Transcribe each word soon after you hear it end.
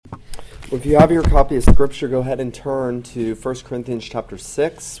Well, if you have your copy of Scripture, go ahead and turn to 1 Corinthians chapter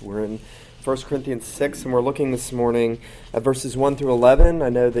 6. We're in 1 Corinthians 6, and we're looking this morning at verses 1 through 11. I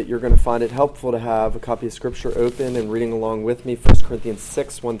know that you're going to find it helpful to have a copy of Scripture open and reading along with me, 1 Corinthians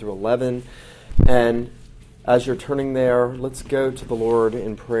 6, 1 through 11. And as you're turning there, let's go to the Lord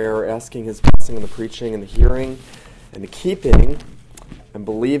in prayer, asking His blessing on the preaching and the hearing and the keeping and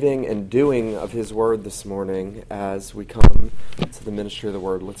believing and doing of His Word this morning as we come to the ministry of the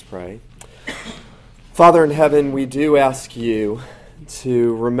Word. Let's pray. Father in heaven, we do ask you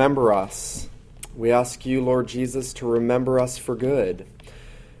to remember us. We ask you, Lord Jesus, to remember us for good.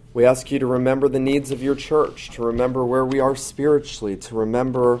 We ask you to remember the needs of your church, to remember where we are spiritually, to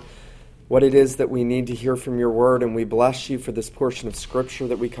remember what it is that we need to hear from your word, and we bless you for this portion of Scripture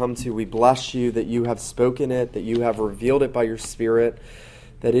that we come to. We bless you that you have spoken it, that you have revealed it by your Spirit,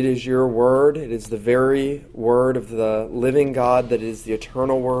 that it is your word, it is the very word of the living God, that it is the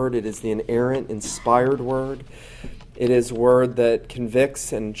eternal word, it is the inerrant, inspired word. It is word that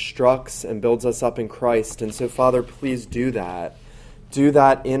convicts and instructs and builds us up in Christ. And so, Father, please do that. Do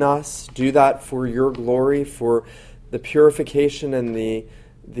that in us. Do that for your glory, for the purification and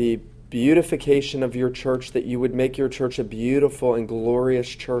the beautification of your church, that you would make your church a beautiful and glorious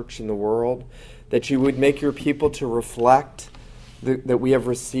church in the world, that you would make your people to reflect that we have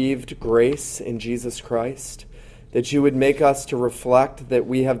received grace in Jesus Christ, that you would make us to reflect that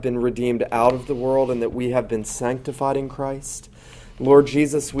we have been redeemed out of the world and that we have been sanctified in Christ. Lord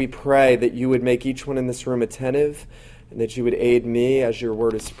Jesus, we pray that you would make each one in this room attentive and that you would aid me as your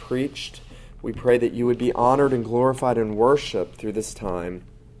word is preached. We pray that you would be honored and glorified and worshiped through this time.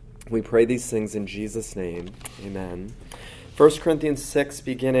 We pray these things in Jesus' name. Amen. 1 Corinthians 6,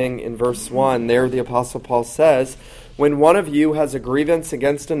 beginning in verse 1, there the Apostle Paul says, "When one of you has a grievance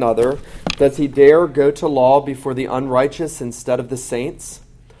against another, does he dare go to law before the unrighteous instead of the saints?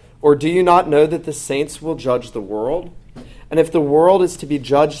 Or do you not know that the saints will judge the world? And if the world is to be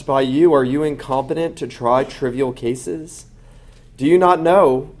judged by you, are you incompetent to try trivial cases? Do you not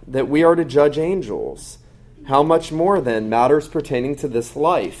know that we are to judge angels? How much more, then, matters pertaining to this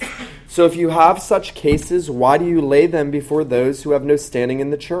life? So if you have such cases, why do you lay them before those who have no standing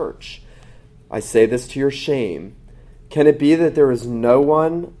in the church? I say this to your shame. Can it be that there is no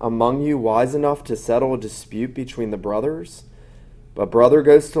one among you wise enough to settle a dispute between the brothers? But brother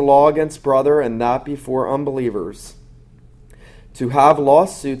goes to law against brother, and that before unbelievers. To have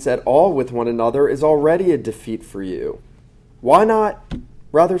lawsuits at all with one another is already a defeat for you. Why not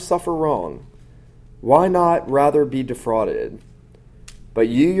rather suffer wrong? Why not rather be defrauded? But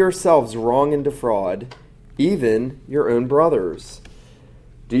you yourselves wrong and defraud, even your own brothers.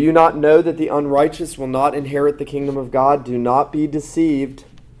 Do you not know that the unrighteous will not inherit the kingdom of God? Do not be deceived.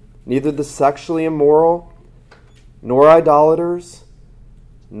 Neither the sexually immoral, nor idolaters,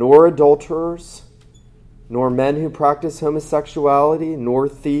 nor adulterers, nor men who practice homosexuality, nor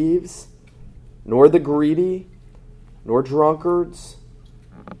thieves, nor the greedy, nor drunkards,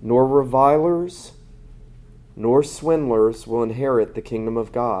 nor revilers, nor swindlers will inherit the kingdom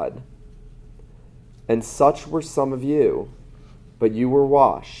of God. And such were some of you. But you were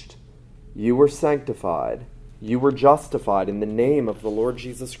washed, you were sanctified, you were justified in the name of the Lord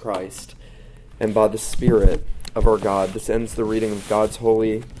Jesus Christ and by the Spirit of our God." This ends the reading of God's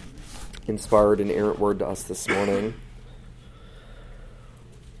holy, inspired, and inerrant word to us this morning.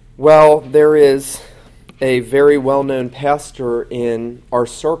 Well, there is a very well-known pastor in our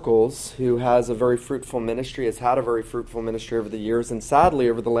circles who has a very fruitful ministry, has had a very fruitful ministry over the years, and sadly,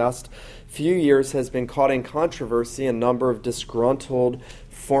 over the last few years has been caught in controversy. A number of disgruntled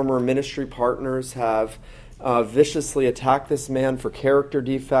former ministry partners have viciously attacked this man for character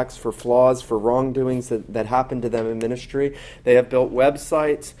defects, for flaws, for wrongdoings that happened to them in ministry. They have built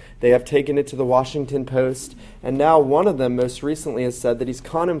websites, they have taken it to the Washington Post, and now one of them most recently has said that he's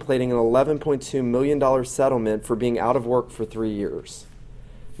contemplating an $11.2 million settlement for being out of work for 3 years.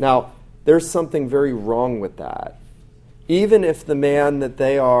 Now, there's something very wrong with that. Even if the man that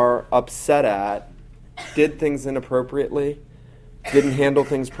they are upset at did things inappropriately, didn't handle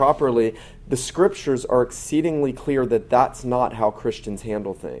things properly, the Scriptures are exceedingly clear that that's not how Christians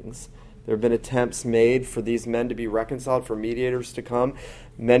handle things. There have been attempts made for these men to be reconciled, for mediators to come.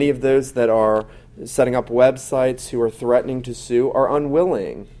 Many of those that are setting up websites who are threatening to sue are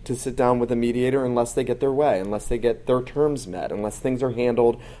unwilling to sit down with a mediator unless they get their way, unless they get their terms met, unless things are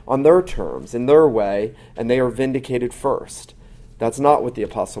handled on their terms, in their way, and they are vindicated first. That's not what the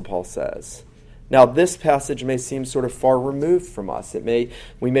Apostle Paul says. Now, this passage may seem sort of far removed from us.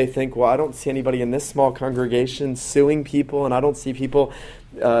 We may think, well, I don't see anybody in this small congregation suing people, and I don't see people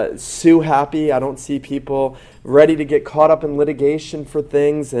sue happy. I don't see people ready to get caught up in litigation for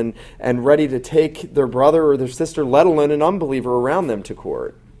things and ready to take their brother or their sister, let alone an unbeliever, around them to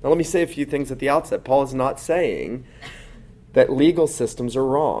court. Now, let me say a few things at the outset. Paul is not saying that legal systems are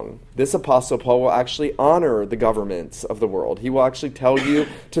wrong. This Apostle Paul will actually honor the governments of the world. He will actually tell you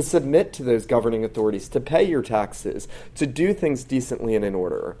to submit to those governing authorities, to pay your taxes, to do things decently and in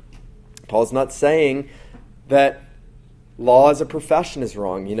order. Paul's not saying that law as a profession is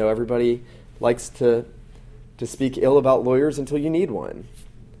wrong. You know, everybody likes to speak ill about lawyers until you need one.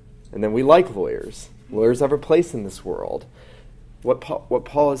 And then we like lawyers. Lawyers have a place in this world. What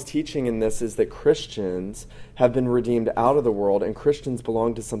Paul is teaching in this is that Christians have been redeemed out of the world, and Christians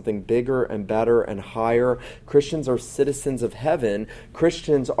belong to something bigger and better and higher. Christians are citizens of heaven.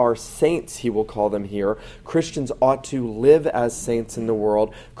 Christians are saints, he will call them here. Christians ought to live as saints in the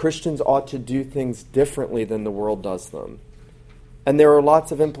world. Christians ought to do things differently than the world does them. And there are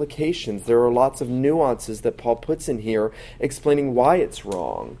lots of implications. There are lots of nuances that Paul puts in here explaining why it's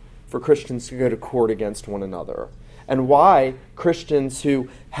wrong for Christians to go to court against one another. And why Christians who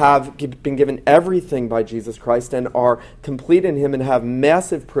have been given everything by Jesus Christ and are complete in him and have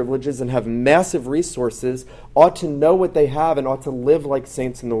massive privileges and have massive resources ought to know what they have and ought to live like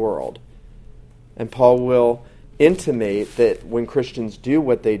saints in the world. And Paul will intimate that when Christians do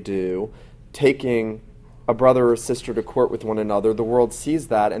what they do, taking a brother or sister to court with one another, the world sees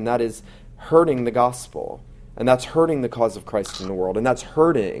that, and that is hurting the gospel. And that's hurting the cause of Christ in the world. And that's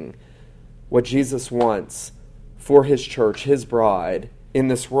hurting what Jesus wants for his church, his bride, in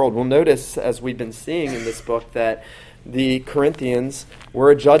this world. We'll notice, as we've been seeing in this book, that the Corinthians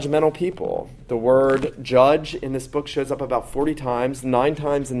were a judgmental people. The word judge in this book shows up about 40 times, 9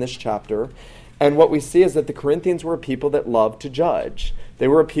 times in this chapter. And what we see is that the Corinthians were a people that loved to judge. They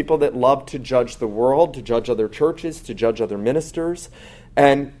were a people that loved to judge the world, to judge other churches, to judge other ministers.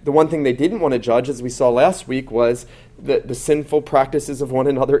 And the one thing they didn't want to judge, as we saw last week, was the sinful practices of one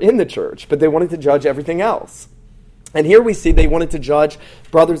another in the church. But they wanted to judge everything else. And here we see they wanted to judge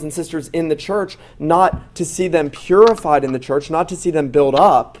brothers and sisters in the church, not to see them purified in the church, not to see them built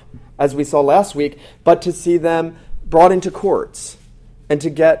up, as we saw last week, but to see them brought into courts and to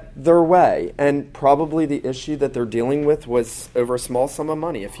get their way. And probably the issue that they're dealing with was over a small sum of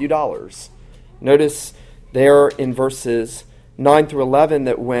money, a few dollars. Notice there in verses 9 through 11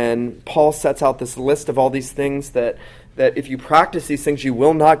 that when Paul sets out this list of all these things that if you practice these things, you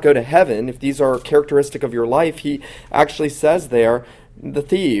will not go to heaven. If these are characteristic of your life, he actually says there, the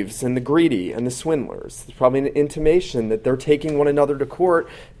thieves and the greedy and the swindlers. It's probably an intimation that they're taking one another to court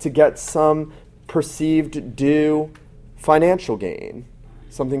to get some perceived due financial gain.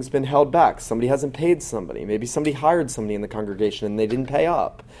 Something's been held back. Somebody hasn't paid somebody. Maybe somebody hired somebody in the congregation and they didn't pay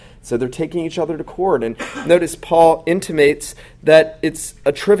up. So they're taking each other to court. And notice Paul intimates that it's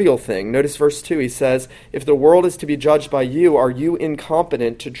a trivial thing. Notice verse 2. He says, if the world is to be judged by you, are you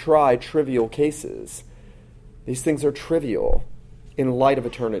incompetent to try trivial cases? These things are trivial in light of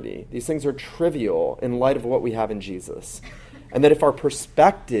eternity. These things are trivial in light of what we have in Jesus. And that if our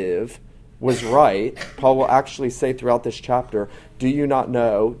perspective was right, Paul will actually say throughout this chapter, do you not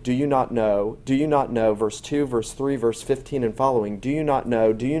know, do you not know, do you not know, verse 2, verse 3, verse 15 and following, do you not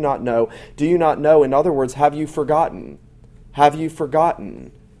know, do you not know, do you not know? In other words, have you forgotten? Have you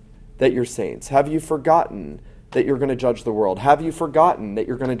forgotten that you're saints? Have you forgotten that you're going to judge the world? Have you forgotten that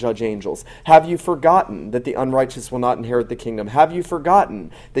you're going to judge angels? Have you forgotten that the unrighteous will not inherit the kingdom? Have you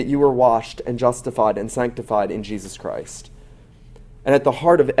forgotten that you were washed and justified and sanctified in Jesus Christ? And at the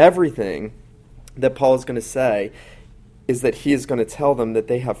heart of everything that Paul is going to say is that he is going to tell them that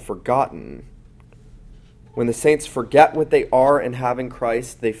they have forgotten. When the saints forget what they are and have in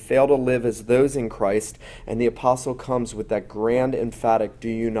Christ, they fail to live as those in Christ, and the apostle comes with that grand, emphatic, do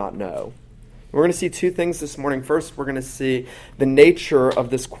you not know? We're going to see two things this morning. First, we're going to see the nature of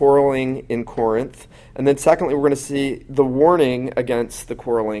this quarreling in Corinth. And then secondly, we're going to see the warning against the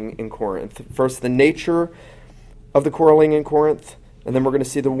quarreling in Corinth. First, the nature of the quarreling in Corinth, and then we're going to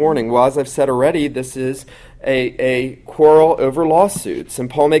see the warning. Well, as I've said already, this is a quarrel over lawsuits. And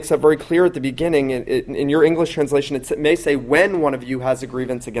Paul makes that very clear at the beginning. In your English translation, it may say when one of you has a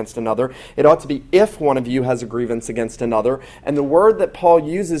grievance against another. It ought to be if one of you has a grievance against another. And the word that Paul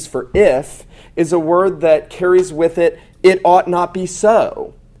uses for if is a word that carries with it ought not be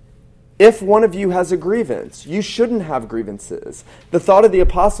so. If one of you has a grievance, you shouldn't have grievances. The thought of the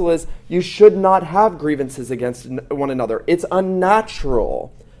apostle is you should not have grievances against one another. It's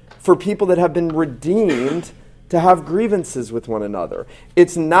unnatural for people that have been redeemed to have grievances with one another.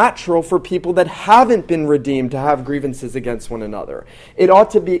 It's natural for people that haven't been redeemed to have grievances against one another. It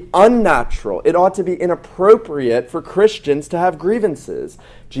ought to be unnatural. It ought to be inappropriate for Christians to have grievances.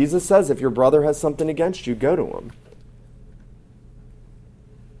 Jesus says if your brother has something against you, go to him.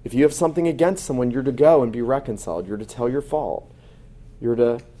 If you have something against someone, you're to go and be reconciled. You're to tell your fault. You're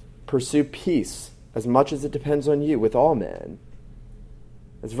to pursue peace as much as it depends on you with all men.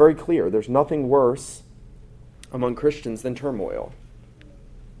 It's very clear. There's nothing worse among Christians than turmoil.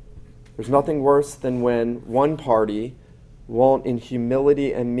 There's nothing worse than when one party won't, in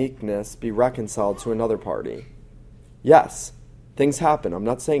humility and meekness, be reconciled to another party. Yes, things happen. I'm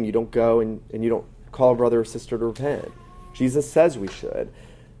not saying you don't go and you don't call a brother or sister to repent. Jesus says we should.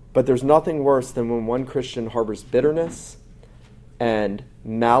 But there's nothing worse than when one Christian harbors bitterness and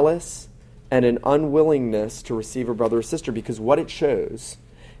malice and an unwillingness to receive a brother or sister, because what it shows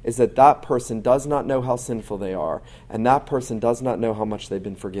is that that person does not know how sinful they are, and that person does not know how much they've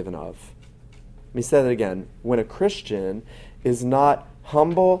been forgiven of. Let me say that again. When a Christian is not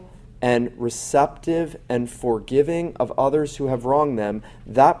humble and receptive and forgiving of others who have wronged them,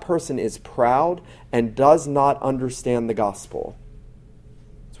 that person is proud and does not understand the gospel.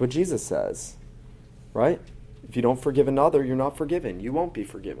 That's what Jesus says, right? If you don't forgive another, you're not forgiven. You won't be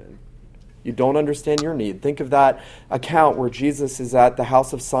forgiven. You don't understand your need. Think of that account where Jesus is at the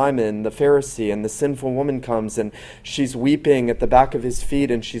house of Simon, the Pharisee, and the sinful woman comes, and she's weeping at the back of his feet,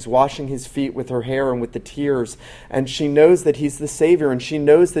 and she's washing his feet with her hair and with the tears, and she knows that he's the Savior, and she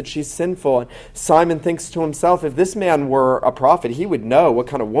knows that she's sinful. And Simon thinks to himself, if this man were a prophet, he would know what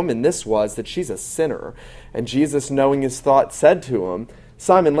kind of woman this was, that she's a sinner. And Jesus, knowing his thought, said to him,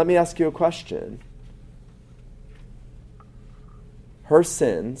 Simon, let me ask you a question. Her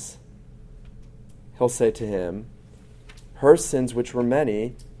sins, he'll say to him, her sins, which were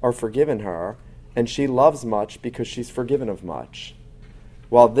many, are forgiven her, and she loves much because she's forgiven of much.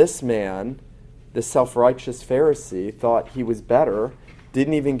 While this man, the self-righteous Pharisee, thought he was better,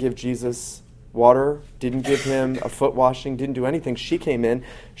 didn't even give Jesus water, didn't give him a foot washing, didn't do anything. She came in,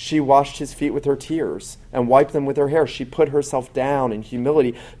 she washed his feet with her tears and wiped them with her hair. She put herself down in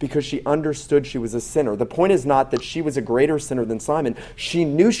humility because she understood she was a sinner. The point is not that she was a greater sinner than Simon. She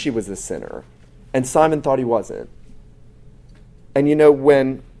knew she was a sinner, and Simon thought he wasn't. And you know,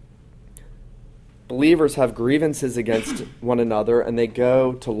 when believers have grievances against one another and they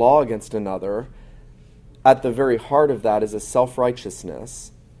go to law against another, at the very heart of that is a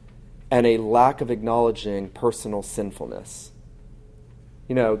self-righteousness and a lack of acknowledging personal sinfulness.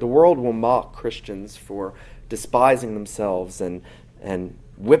 You know, the world will mock Christians for despising themselves and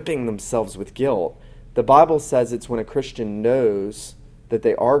whipping themselves with guilt. The Bible says it's when a Christian knows that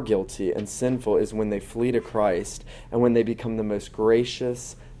they are guilty and sinful is when they flee to Christ and when they become the most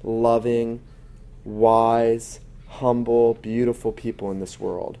gracious, loving, wise, humble, beautiful people in this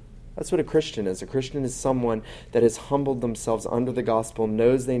world. That's what a Christian is. A Christian is someone that has humbled themselves under the gospel,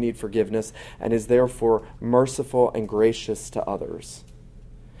 knows they need forgiveness, and is therefore merciful and gracious to others.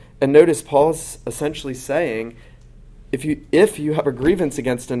 And notice Paul's essentially saying, if you have a grievance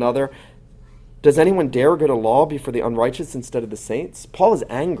against another, does anyone dare go to law before the unrighteous instead of the saints? Paul is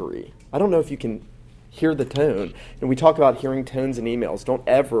angry. I don't know if you can hear the tone. And we talk about hearing tones in emails. Don't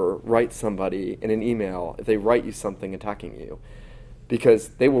ever write somebody in an email if they write you something attacking you, because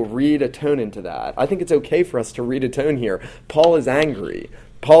they will read a tone into that. I think it's okay for us to read a tone here. Paul is angry.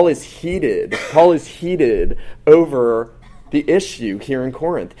 Paul is heated. Paul is heated over the issue here in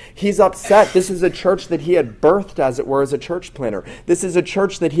Corinth. He's upset. This is a church that he had birthed, as it were, as a church planner. This is a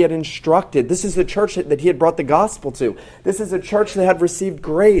church that he had instructed. This is the church that he had brought the gospel to. This is a church that had received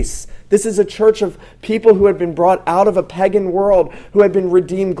grace. This is a church of people who had been brought out of a pagan world, who had been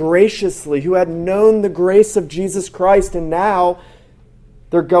redeemed graciously, who had known the grace of Jesus Christ, and now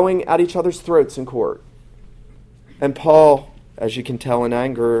they're going at each other's throats in court. And Paul, as you can tell in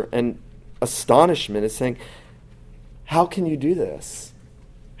anger and astonishment, is saying, how can you do this?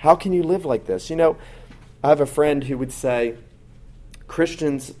 How can you live like this? You know, I have a friend who would say,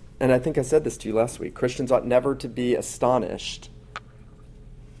 Christians, and I think I said this to you last week, Christians ought never to be astonished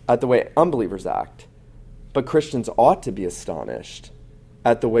at the way unbelievers act, but Christians ought to be astonished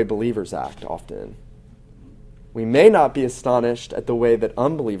at the way believers act often. We may not be astonished at the way that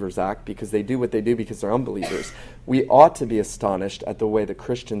unbelievers act because they do what they do because they're unbelievers. We ought to be astonished at the way that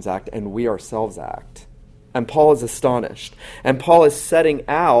Christians act and we ourselves act. And Paul is astonished. And Paul is setting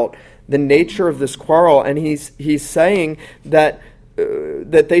out the nature of this quarrel, and he's saying that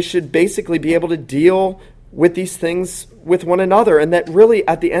they should basically be able to deal with these things with one another. And that really,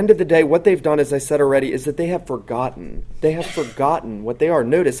 at the end of the day, what they've done, as I said already, is that they have forgotten. They have forgotten what they are.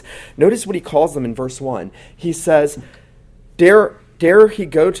 Notice what he calls them in verse 1. He says, dare he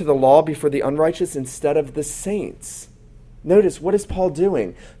go to the law before the unrighteous instead of the saints? Notice, what is Paul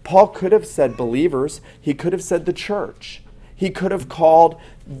doing? Paul could have said believers. He could have said the church. He could have called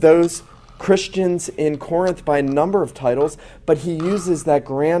those Christians in Corinth by a number of titles, but he uses that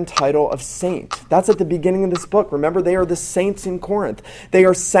grand title of saint. That's at the beginning of this book. Remember, they are the saints in Corinth. They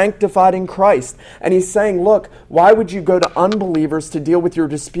are sanctified in Christ. And he's saying, look, why would you go to unbelievers to deal with your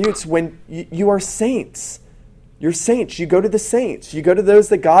disputes when you are saints? You're saints. You go to the saints. You go to those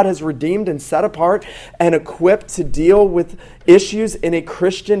that God has redeemed and set apart and equipped to deal with issues in a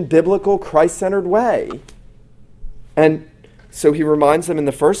Christian, biblical, Christ-centered way. And so he reminds them in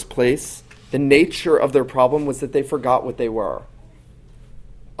the first place, the nature of their problem was that they forgot what they were.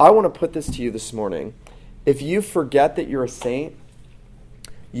 I want to put this to you this morning. If you forget that you're a saint,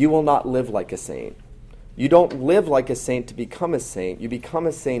 you will not live like a saint. You don't live like a saint to become a saint. You become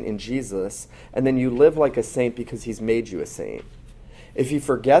a saint in Jesus, and then you live like a saint because he's made you a saint. If you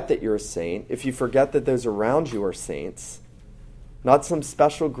forget that you're a saint, if you forget that those around you are saints, not some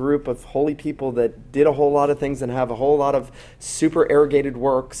special group of holy people that did a whole lot of things and have a whole lot of super ergated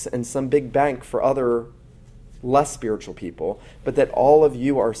works and some big bank for other less spiritual people, but that all of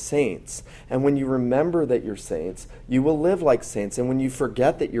you are saints. And when you remember that you're saints, you will live like saints. And when you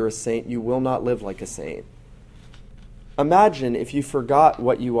forget that you're a saint, you will not live like a saint. Imagine if you forgot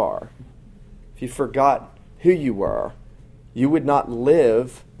what you are. If you forgot who you were, you would not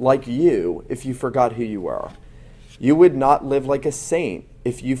live like you if you forgot who you were. You would not live like a saint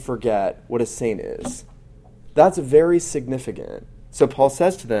if you forget what a saint is. That's very significant. So Paul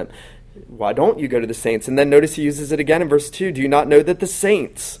says to them, why don't you go to the saints? And then notice he uses it again in verse 2. Do you not know that the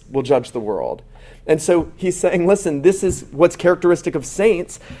saints will judge the world? And so he's saying, listen, this is what's characteristic of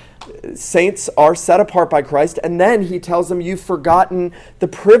saints. Saints are set apart by Christ. And then he tells them, you've forgotten the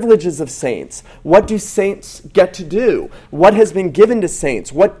privileges of saints. What do saints get to do? What has been given to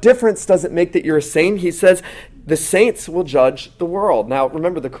saints? What difference does it make that you're a saint? He says, the saints will judge the world. Now,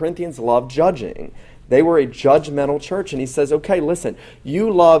 remember, the Corinthians loved judging. They were a judgmental church. And he says, okay, listen,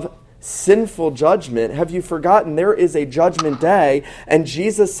 you love sinful judgment. Have you forgotten there is a judgment day? And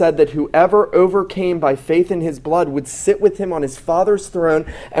Jesus said that whoever overcame by faith in his blood would sit with him on his Father's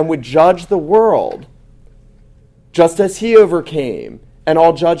throne and would judge the world, just as he overcame, and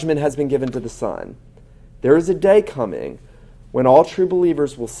all judgment has been given to the Son. There is a day coming when all true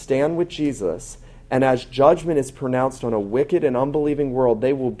believers will stand with Jesus, and as judgment is pronounced on a wicked and unbelieving world,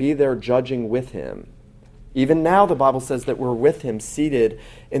 they will be there judging with him. Even now, the Bible says that we're with him, seated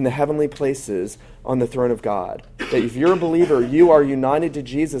in the heavenly places on the throne of God. That if you're a believer, you are united to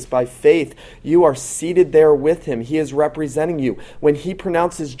Jesus by faith. You are seated there with him. He is representing you. When he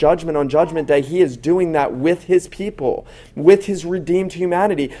pronounces judgment on Judgment Day, he is doing that with his people, with his redeemed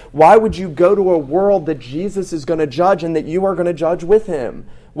humanity. Why would you go to a world that Jesus is going to judge and that you are going to judge with him?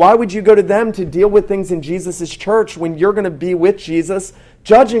 Why would you go to them to deal with things in Jesus' church when you're going to be with Jesus,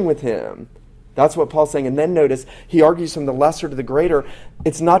 judging with him? That's what Paul's saying. And then notice, he argues from the lesser to the greater.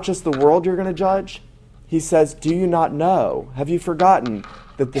 It's not just the world you're going to judge. He says, do you not know? Have you forgotten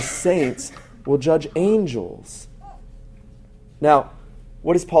that the saints will judge angels? Now,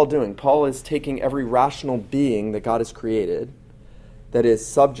 what is Paul doing? Paul is taking every rational being that God has created that is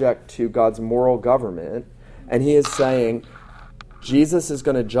subject to God's moral government, and he is saying, Jesus is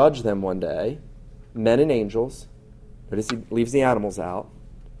going to judge them one day, men and angels. Notice he leaves the animals out.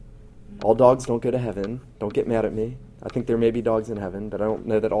 All dogs don't go to heaven. Don't get mad at me. I think there may be dogs in heaven, but I don't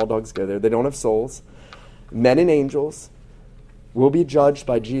know that all dogs go there. They don't have souls. Men and angels will be judged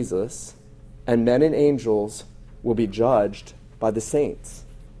by Jesus, and men and angels will be judged by the saints.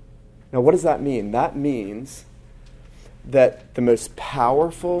 Now, what does that mean? That means that the most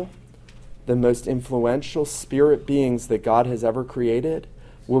powerful, the most influential spirit beings that God has ever created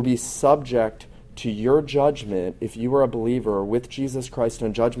will be subject to your judgment if you are a believer with Jesus Christ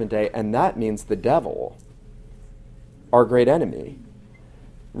on Judgment Day, and that means the devil, our great enemy.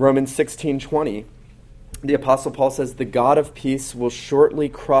 Romans 16:20, the Apostle Paul says, the God of peace will shortly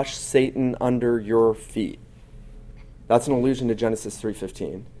crush Satan under your feet. That's an allusion to Genesis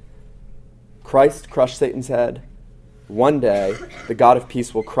 3:15. Christ crushed Satan's head. One day, the God of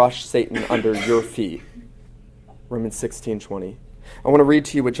peace will crush Satan under your feet. Romans 16:20. I want to read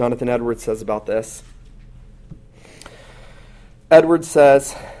to you what Jonathan Edwards says about this. Edwards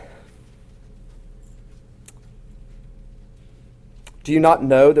says, do you not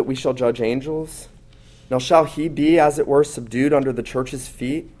know that we shall judge angels? Now shall he be, as it were, subdued under the church's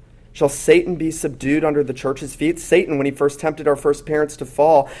feet? Shall Satan be subdued under the church's feet? Satan, when he first tempted our first parents to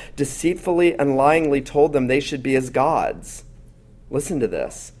fall, deceitfully and lyingly told them they should be as gods. Listen to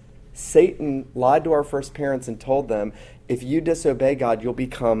this. Satan lied to our first parents and told them, if you disobey God, you'll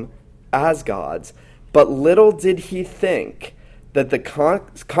become as gods. But little did he think that the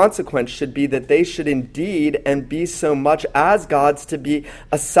consequence should be that they should indeed and be so much as gods to be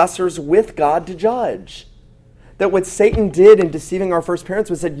assessors with God to judge. That what Satan did in deceiving our first parents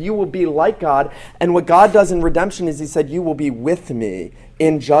was said, you will be like God. And what God does in redemption is he said, you will be with me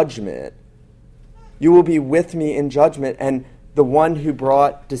in judgment. You will be with me in judgment. And the one who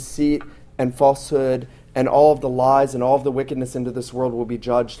brought deceit and falsehood and all of the lies and all of the wickedness into this world will be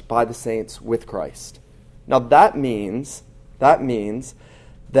judged by the saints with Christ. Now that means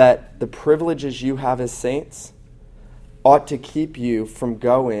that the privileges you have as saints ought to keep you from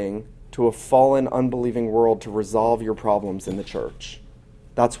going to a fallen, unbelieving world to resolve your problems in the church.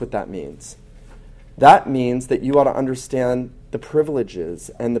 That's what that means. That means that you ought to understand the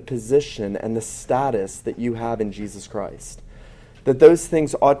privileges and the position and the status that you have in Jesus Christ. That those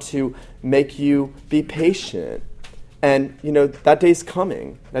things ought to make you be patient. And, that day's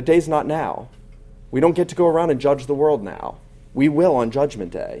coming. That day's not now. We don't get to go around and judge the world now. We will on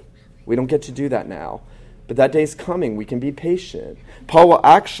Judgment Day. We don't get to do that now. But that day's coming. We can be patient. Paul will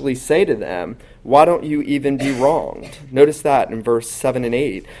actually say to them, why don't you even be wronged? Notice that in verse 7 and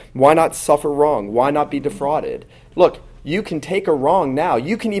 8. Why not suffer wrong? Why not be defrauded? Look, you can take a wrong now.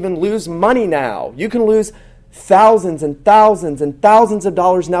 You can even lose money now. You can lose thousands and thousands and thousands of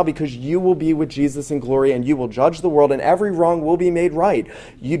dollars now because you will be with Jesus in glory and you will judge the world and every wrong will be made right.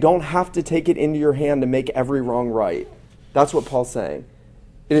 You don't have to take it into your hand to make every wrong right. That's what Paul's saying.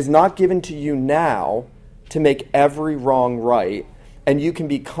 It is not given to you now to make every wrong right, and you can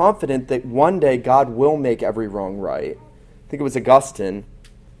be confident that one day God will make every wrong right. I think it was Augustine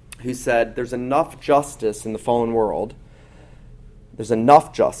who said, there's enough justice in the fallen world. There's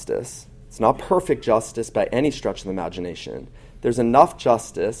enough justice. It's not perfect justice by any stretch of the imagination. There's enough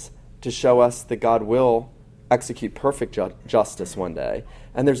justice to show us that God will execute perfect justice one day.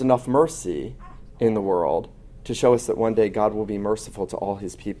 And there's enough mercy in the world to show us that one day God will be merciful to all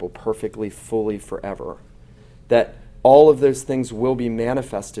his people perfectly, fully, forever. That all of those things will be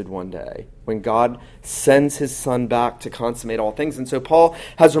manifested one day when God sends his Son back to consummate all things. And so Paul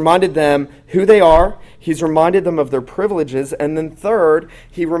has reminded them who they are. He's reminded them of their privileges. And then third,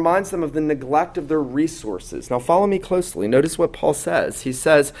 he reminds them of the neglect of their resources. Now follow me closely. Notice what Paul says. He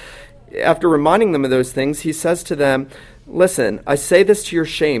says, after reminding them of those things, he says to them, listen, I say this to your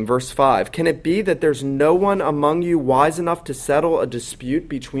shame, verse 5. Can it be that there's no one among you wise enough to settle a dispute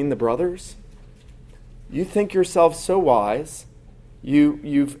between the brothers? You think yourself so wise.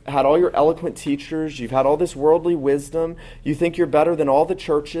 You've had all your eloquent teachers. You've had all this worldly wisdom. You think you're better than all the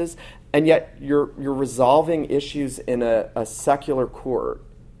churches, and yet you're resolving issues in a secular court.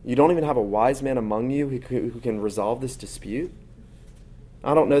 You don't even have a wise man among you who can resolve this dispute?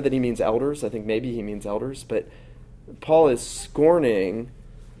 I don't know that he means elders. I think maybe he means elders, but Paul is scorning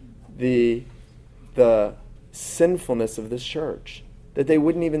the sinfulness of this church, that they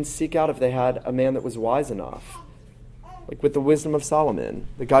wouldn't even seek out if they had a man that was wise enough. Like with the wisdom of Solomon,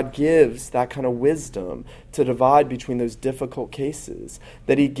 that God gives that kind of wisdom to divide between those difficult cases,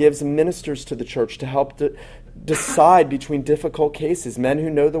 that he gives ministers to the church to help decide between difficult cases, men who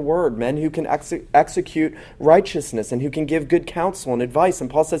know the word, men who can execute righteousness, and who can give good counsel and advice. And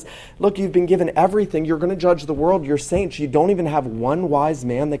Paul says, look, you've been given everything. You're going to judge the world. You're saints. You don't even have one wise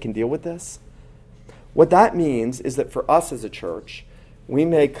man that can deal with this. What that means is that for us as a church, we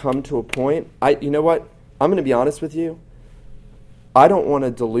may come to a point, you know what? I'm going to be honest with you. I don't want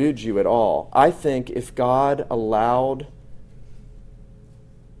to delude you at all. I think if God allowed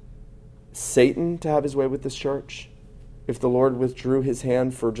Satan to have his way with this church, if the Lord withdrew his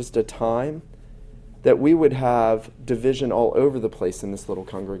hand for just a time, that we would have division all over the place in this little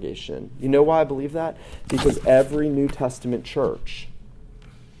congregation. You know why I believe that? Because every New Testament church,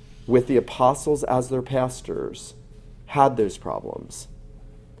 with the apostles as their pastors, had those problems.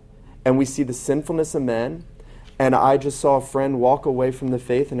 And we see the sinfulness of men. And I just saw a friend walk away from the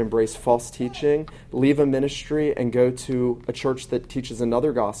faith and embrace false teaching, leave a ministry and go to a church that teaches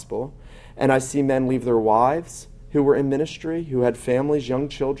another gospel. And I see men leave their wives who were in ministry, who had families, young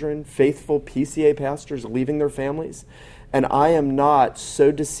children, faithful PCA pastors leaving their families. And I am not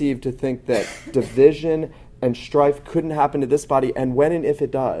so deceived to think that division and strife couldn't happen to this body. And when and if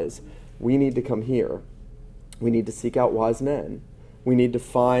it does, we need to come here. We need to seek out wise men. We need to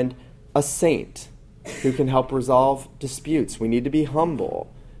find a saint who can help resolve disputes. We need to be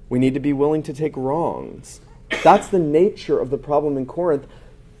humble. We need to be willing to take wrongs. That's the nature of the problem in Corinth.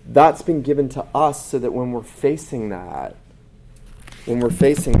 That's been given to us so that when we're facing that,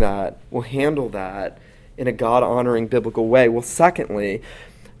 we'll handle that in a God-honoring biblical way. Well, secondly,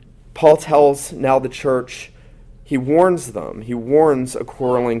 Paul tells now the church, he warns them. He warns a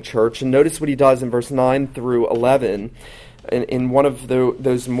quarreling church. And notice what he does in verse 9 through 11. In one of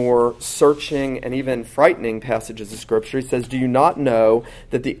those more searching and even frightening passages of Scripture, he says, "Do you not know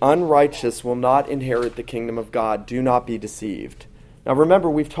that the unrighteous will not inherit the kingdom of God? Do not be deceived." Now remember,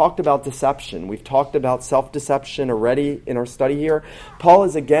 we've talked about deception. We've talked about self-deception already in our study here. Paul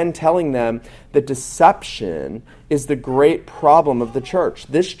is again telling them that deception is the great problem of the church.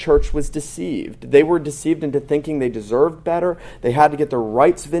 This church was deceived. They were deceived into thinking they deserved better. They had to get their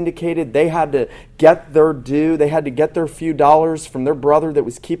rights vindicated. They had to get their due. They had to get their few dollars from their brother that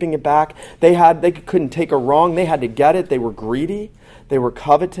was keeping it back. They couldn't take a wrong. They had to get it. They were greedy. They were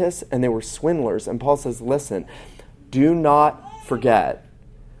covetous, and they were swindlers. And Paul says, listen, do not forget,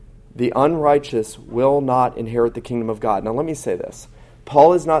 the unrighteous will not inherit the kingdom of God. Now let me say this.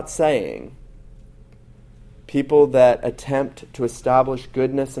 Paul is not saying people that attempt to establish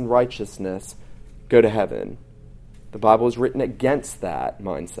goodness and righteousness go to heaven. The Bible is written against that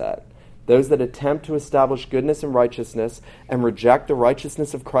mindset. Those that attempt to establish goodness and righteousness and reject the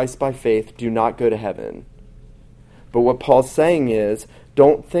righteousness of Christ by faith do not go to heaven. But what Paul's saying is,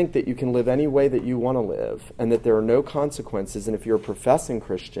 don't think that you can live any way that you want to live and that there are no consequences. And if you're a professing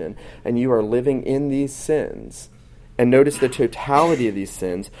Christian and you are living in these sins, and notice the totality of these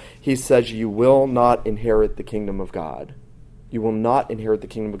sins, he says you will not inherit the kingdom of God. You will not inherit the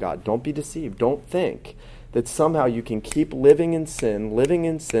kingdom of God. Don't be deceived. Don't think that somehow you can keep living in sin, and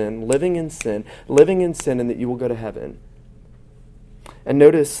that you will go to heaven. And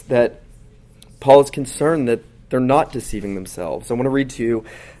notice that Paul is concerned that they're not deceiving themselves. I want to read to you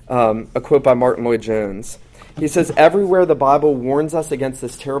a quote by Martin Lloyd-Jones. He says, "Everywhere the Bible warns us against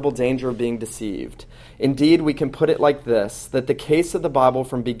this terrible danger of being deceived. Indeed, we can put it like this, that the case of the Bible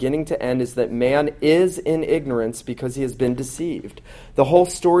from beginning to end is that man is in ignorance because he has been deceived. The whole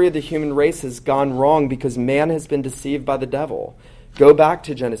story of the human race has gone wrong because man has been deceived by the devil. Go back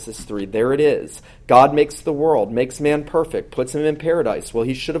to Genesis 3. There it is. God makes the world, makes man perfect, puts him in paradise. Well,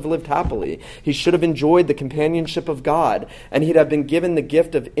 he should have lived happily. He should have enjoyed the companionship of God, and he'd have been given the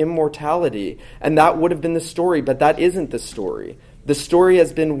gift of immortality. And that would have been the story, but that isn't the story. The story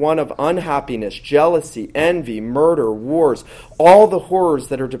has been one of unhappiness, jealousy, envy, murder, wars, all the horrors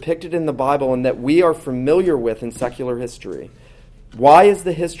that are depicted in the Bible and that we are familiar with in secular history. Why is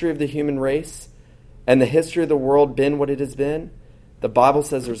the history of the human race and the history of the world been what it has been? The Bible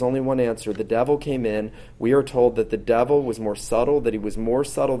says there's only one answer. The devil came in. We are told that the devil was more subtle, that he was more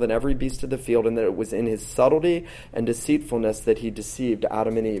subtle than every beast of the field, and that it was in his subtlety and deceitfulness that he deceived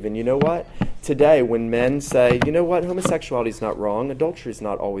Adam and Eve. And you know what? Today, when men say, you know what, homosexuality is not wrong, adultery is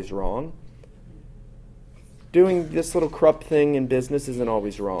not always wrong, doing this little corrupt thing in business isn't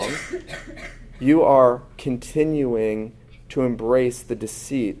always wrong, you are continuing to embrace the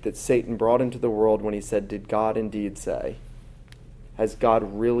deceit that Satan brought into the world when he said, did God indeed say? Has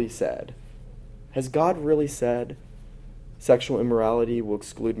God really said? Has God really said sexual immorality will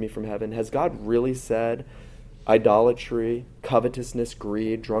exclude me from heaven? Has God really said idolatry, covetousness,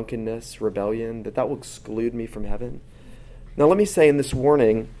 greed, drunkenness, rebellion, that will exclude me from heaven? Now let me say in this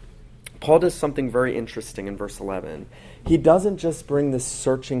warning, Paul does something very interesting in verse 11. He doesn't just bring this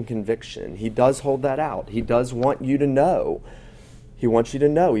searching conviction. He does hold that out. He does want you to know. He wants you to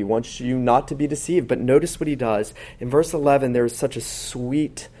know. He wants you not to be deceived. But notice what he does. In verse 11, there is such a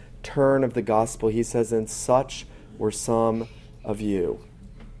sweet turn of the gospel. He says, and such were some of you.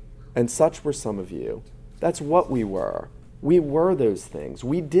 And such were some of you. That's what we were. We were those things.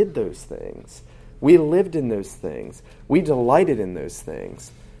 We did those things. We lived in those things. We delighted in those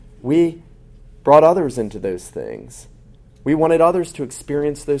things. We brought others into those things. We wanted others to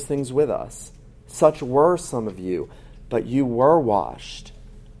experience those things with us. Such were some of you. But you were washed,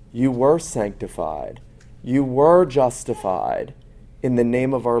 you were sanctified, you were justified in the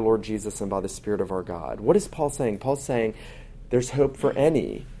name of our Lord Jesus and by the Spirit of our God. What is Paul saying? Paul's saying there's hope for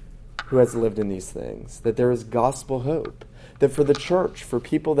any who has lived in these things, that there is gospel hope, that for the church, for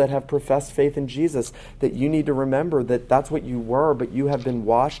people that have professed faith in Jesus, that you need to remember that that's what you were, but you have been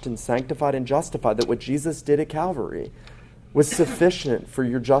washed and sanctified and justified, that what Jesus did at Calvary was sufficient for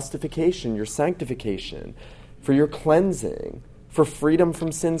your justification, your sanctification, for your cleansing, for freedom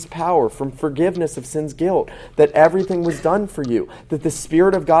from sin's power, from forgiveness of sin's guilt, that everything was done for you, that the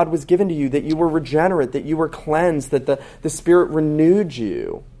Spirit of God was given to you, that you were regenerate, that you were cleansed, that the Spirit renewed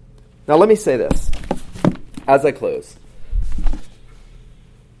you. Now let me say this as I close.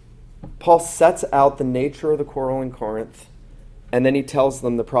 Paul sets out the nature of the quarrel in Corinth, And then he tells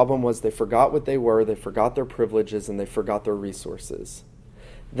them the problem was they forgot what they were, they forgot their privileges, and they forgot their resources.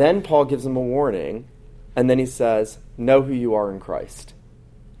 Then Paul gives them a warning, and then he says, know who you are in Christ.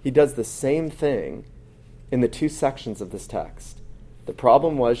 He does the same thing in the two sections of this text. The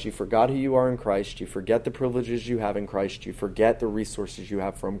problem was you forgot who you are in Christ, you forget the privileges you have in Christ, you forget the resources you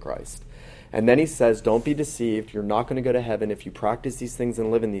have from Christ. And then he says, don't be deceived, you're not going to go to heaven if you practice these things and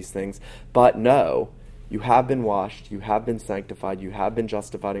live in these things, but no, you have been washed, you have been sanctified, you have been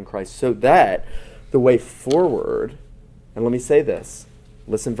justified in Christ, so that the way forward, and let me say this,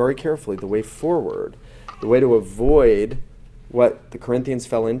 listen very carefully, the way forward, the way to avoid what the Corinthians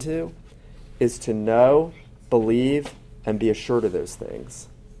fell into is to know, believe, and be assured of those things.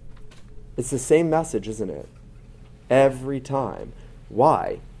 It's the same message, isn't it? Every time.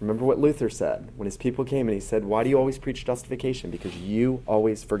 Why? Remember what Luther said when his people came and he said, why do you always preach justification? Because you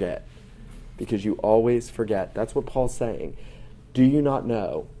always forget. Because you always forget. That's what Paul's saying. Do you not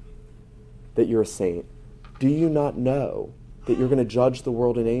know that you're a saint? Do you not know that you're going to judge the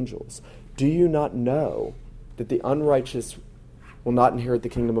world and angels? Do you not know that the unrighteous will not inherit the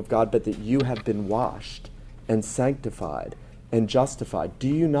kingdom of God, but that you have been washed and sanctified and justified? Do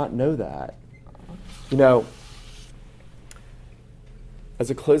you not know that? You know, as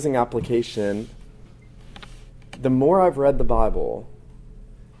a closing application, the more I've read the Bible,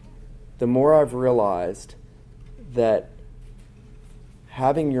 the more I've realized that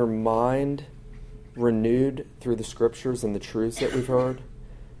having your mind renewed through the scriptures and the truths that we've heard,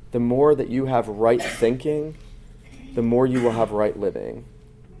 the more that you have right thinking, the more you will have right living.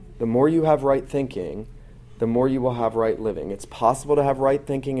 The more you have right thinking, the more you will have right living. It's possible to have right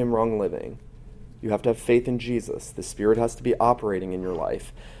thinking and wrong living. You have to have faith in Jesus. The Spirit has to be operating in your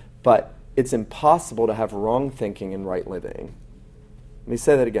life. But it's impossible to have wrong thinking and right living. Let me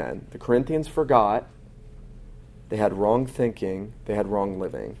say that again. The Corinthians forgot. They had wrong thinking. They had wrong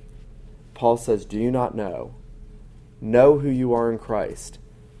living. Paul says, do you not know? Know who you are in Christ.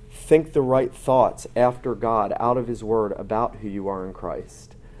 Think the right thoughts after God out of His Word about who you are in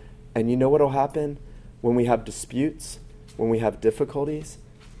Christ. And you know what will happen? When we have disputes, when we have difficulties,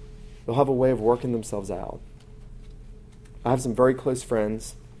 they'll have a way of working themselves out. I have some very close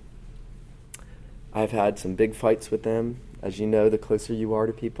friends. I've had some big fights with them. As you know, the closer you are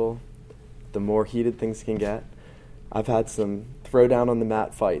to people, the more heated things can get. I've had some throw down on the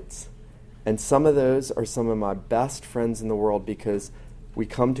mat fights. And some of those are some of my best friends in the world because we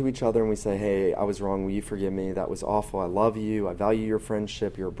come to each other and we say, hey, I was wrong. Will you forgive me? That was awful. I love you. I value your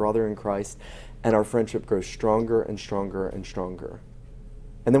friendship. You're a brother in Christ. And our friendship grows stronger and stronger and stronger.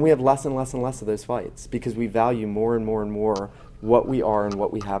 And then we have less and less and less of those fights because we value more and more and more what we are and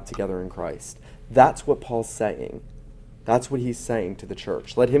what we have together in Christ. That's what Paul's saying. That's what he's saying to the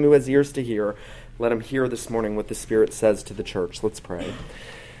church. Let him who has ears to hear, let him hear this morning what the Spirit says to the church. Let's pray.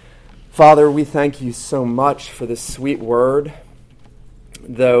 Father, we thank you so much for this sweet word.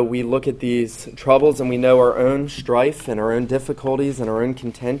 Though we look at these troubles and we know our own strife and our own difficulties and our own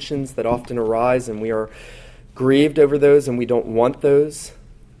contentions that often arise, and we are grieved over those and we don't want those.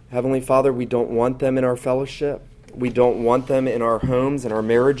 Heavenly Father, we don't want them in our fellowship. We don't want them in our homes and our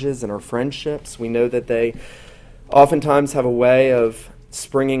marriages and our friendships. We know that they oftentimes have a way of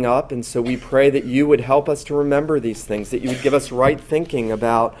springing up, and so we pray that you would help us to remember these things, that you would give us right thinking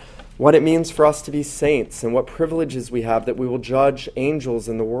about what it means for us to be saints and what privileges we have that we will judge angels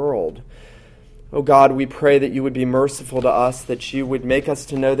in the world. Oh God, we pray that you would be merciful to us, that you would make us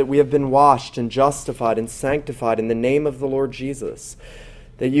to know that we have been washed and justified and sanctified in the name of the Lord Jesus,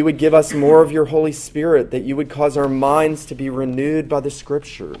 that you would give us more of your Holy Spirit, that you would cause our minds to be renewed by the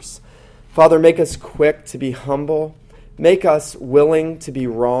Scriptures. Father, make us quick to be humble. Make us willing to be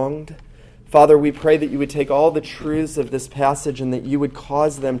wronged. Father, we pray that you would take all the truths of this passage and that you would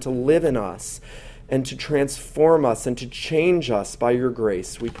cause them to live in us and to transform us and to change us by your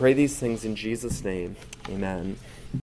grace. We pray these things in Jesus' name. Amen.